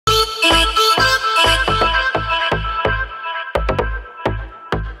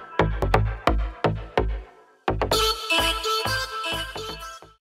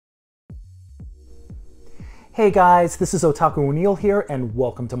Hey guys, this is Otaku Oniel here and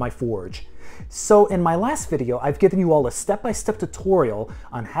welcome to my forge. So in my last video, I've given you all a step-by-step tutorial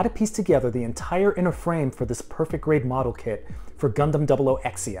on how to piece together the entire inner frame for this perfect grade model kit for Gundam 00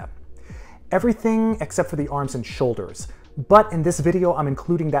 Exia. Everything except for the arms and shoulders, but in this video I'm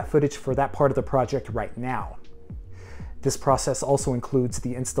including that footage for that part of the project right now. This process also includes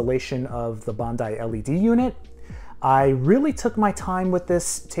the installation of the Bandai LED unit. I really took my time with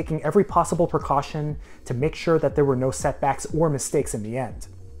this, taking every possible precaution to make sure that there were no setbacks or mistakes in the end.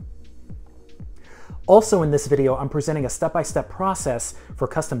 Also in this video, I'm presenting a step-by-step process for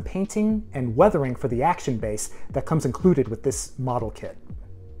custom painting and weathering for the action base that comes included with this model kit.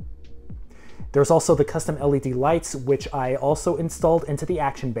 There's also the custom LED lights, which I also installed into the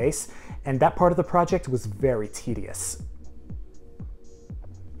action base, and that part of the project was very tedious.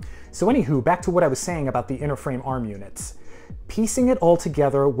 So anywho, back to what I was saying about the inner frame arm units. Piecing it all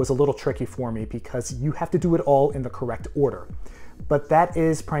together was a little tricky for me because you have to do it all in the correct order. But that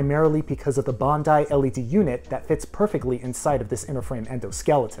is primarily because of the Bandai LED unit that fits perfectly inside of this inner frame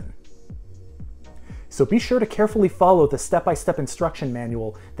endoskeleton. So be sure to carefully follow the step-by-step instruction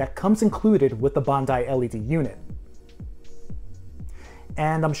manual that comes included with the Bandai LED unit.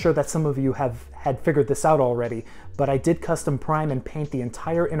 And I'm sure that some of you had figured this out already, but I did custom prime and paint the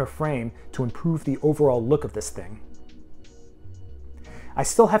entire inner frame to improve the overall look of this thing. I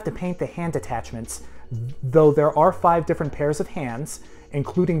still have to paint the hand attachments, though there are 5 different pairs of hands,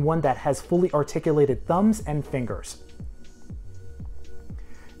 including one that has fully articulated thumbs and fingers.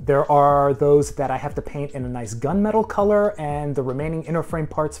 There are those that I have to paint in a nice gunmetal color, and the remaining inner frame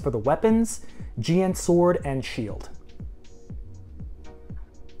parts for the weapons, GN sword, and shield.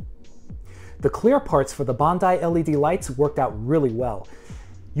 The clear parts for the Bandai LED lights worked out really well.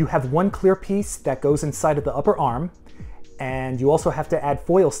 You have one clear piece that goes inside of the upper arm, and you also have to add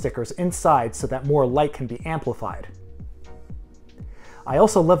foil stickers inside so that more light can be amplified. I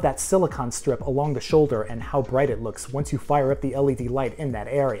also love that silicone strip along the shoulder and how bright it looks once you fire up the LED light in that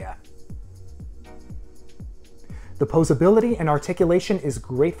area. The posability and articulation is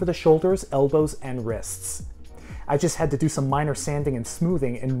great for the shoulders, elbows, and wrists. I just had to do some minor sanding and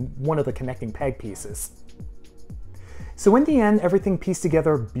smoothing in one of the connecting peg pieces. So in the end, everything pieced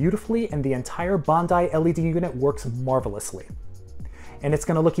together beautifully and the entire Bandai LED unit works marvelously. And it's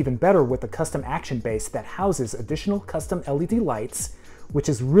going to look even better with the custom action base that houses additional custom LED lights, which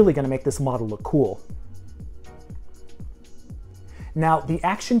is really going to make this model look cool. Now, the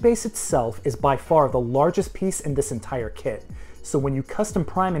action base itself is by far the largest piece in this entire kit, so when you custom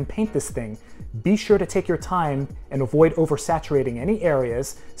prime and paint this thing, be sure to take your time and avoid oversaturating any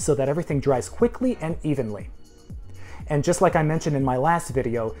areas so that everything dries quickly and evenly. And just like I mentioned in my last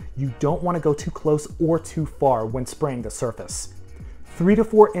video, you don't want to go too close or too far when spraying the surface. 3 to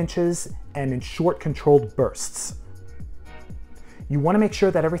 4 inches and in short controlled bursts. You want to make sure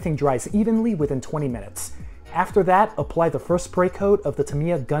that everything dries evenly within 20 minutes. After that, apply the first spray coat of the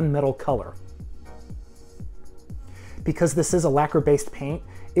Tamiya gunmetal color. Because this is a lacquer-based paint,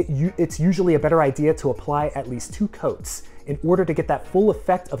 it's usually a better idea to apply at least 2 coats in order to get that full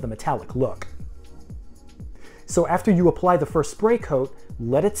effect of the metallic look. So after you apply the first spray coat,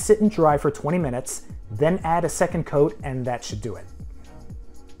 let it sit and dry for 20 minutes, then add a second coat, and that should do it.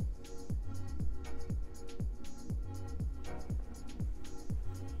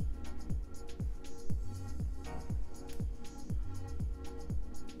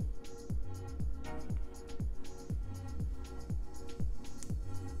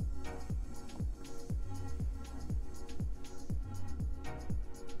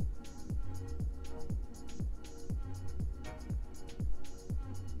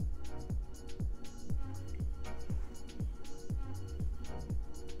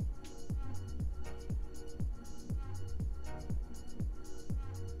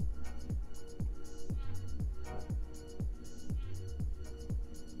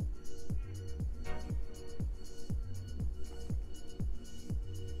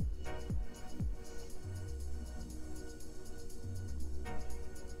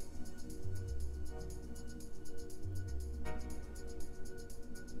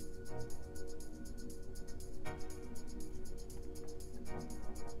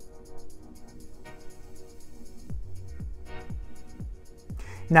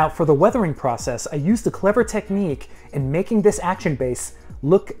 Now for the weathering process, I used a clever technique in making this action base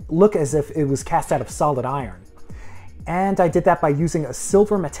look as if it was cast out of solid iron. And I did that by using a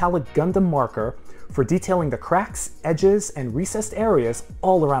silver metallic Gundam marker for detailing the cracks, edges, and recessed areas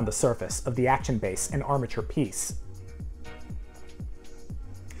all around the surface of the action base and armature piece.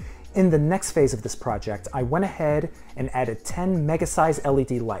 In the next phase of this project, I went ahead and added 10 mega-size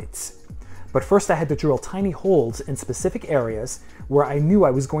LED lights. But first I had to drill tiny holes in specific areas where I knew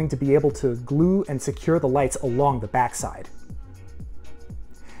I was going to be able to glue and secure the lights along the backside.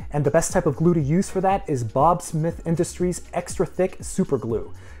 And the best type of glue to use for that is Bob Smith Industries Extra Thick Super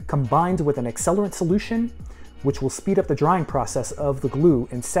Glue, combined with an accelerant solution, which will speed up the drying process of the glue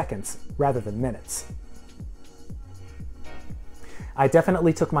in seconds rather than minutes. I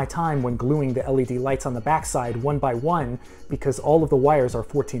definitely took my time when gluing the LED lights on the backside one by one because all of the wires are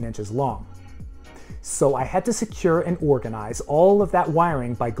 14 inches long. So I had to secure and organize all of that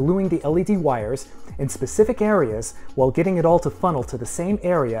wiring by gluing the LED wires in specific areas while getting it all to funnel to the same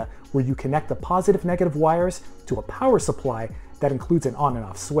area where you connect the positive-negative wires to a power supply that includes an on and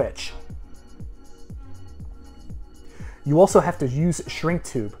off switch. You also have to use shrink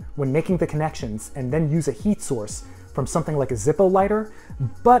tube when making the connections and then use a heat source from something like a Zippo lighter,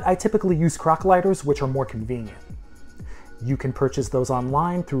 but I typically use crock lighters, which are more convenient. You can purchase those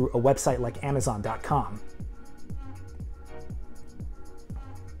online through a website like Amazon.com.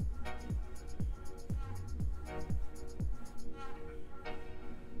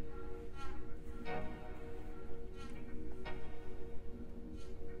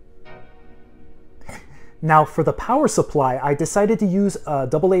 Now for the power supply, I decided to use a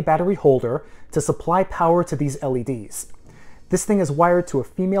AA battery holder to supply power to these LEDs. This thing is wired to a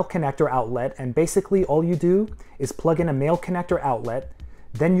female connector outlet, and basically all you do is plug in a male connector outlet,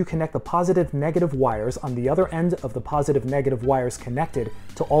 then you connect the positive-negative wires on the other end of the positive-negative wires connected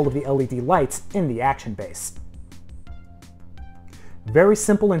to all of the LED lights in the action base. Very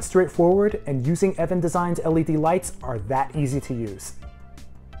simple and straightforward, and using Evan Design's LED lights are that easy to use.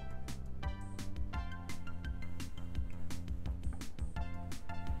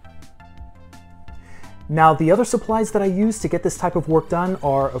 Now, the other supplies that I use to get this type of work done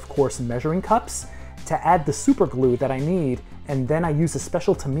are, of course, measuring cups to add the super glue that I need, and then I use a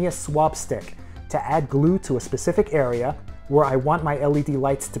special Tamiya swab stick to add glue to a specific area where I want my LED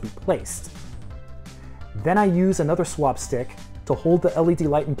lights to be placed. Then I use another swab stick to hold the LED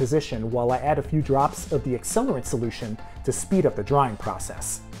light in position while I add a few drops of the accelerant solution to speed up the drying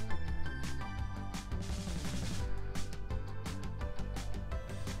process.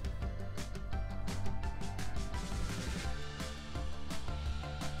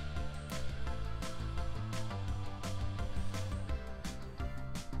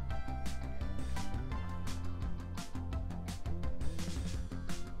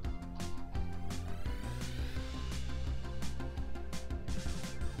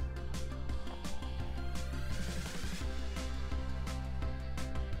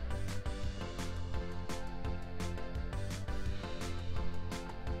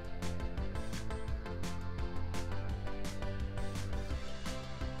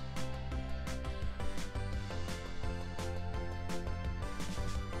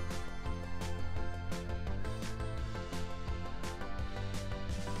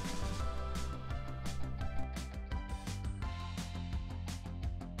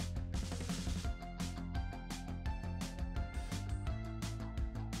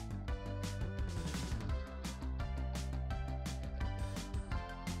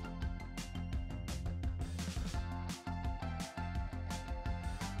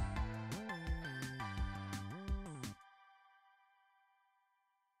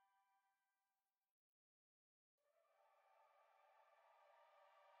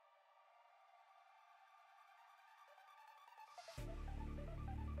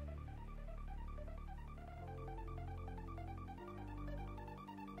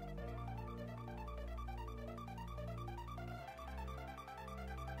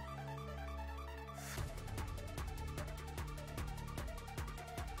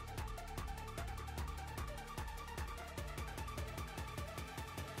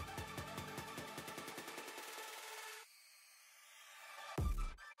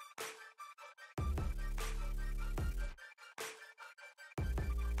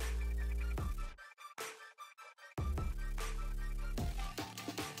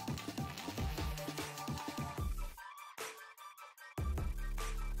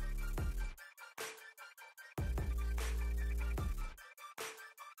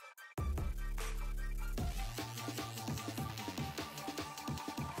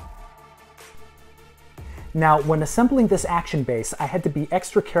 Now, when assembling this action base, I had to be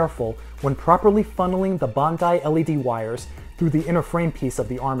extra careful when properly funneling the Bandai LED wires through the inner frame piece of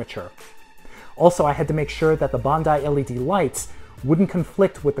the armature. Also, I had to make sure that the Bandai LED lights wouldn't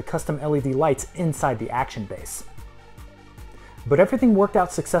conflict with the custom LED lights inside the action base. But everything worked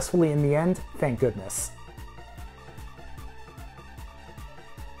out successfully in the end, thank goodness.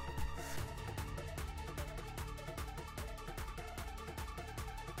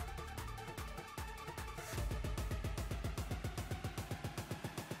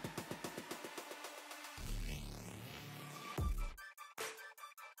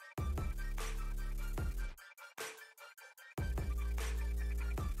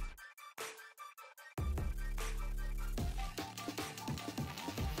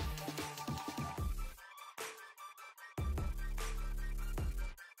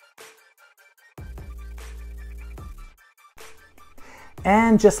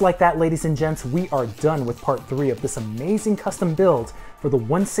 And just like that, ladies and gents, we are done with part 3 of this amazing custom build for the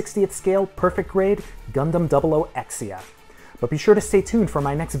 1/60th scale perfect grade Gundam 00 Exia. But be sure to stay tuned for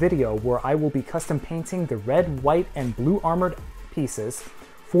my next video where I will be custom painting the red, white, and blue armored pieces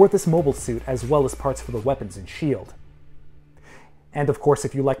for this mobile suit, as well as parts for the weapons and shield. And of course,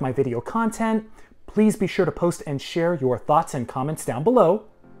 if you like my video content, please be sure to post and share your thoughts and comments down below.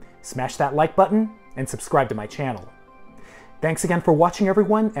 Smash that like button and subscribe to my channel. Thanks again for watching,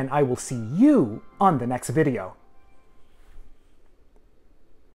 everyone, and I will see you on the next video.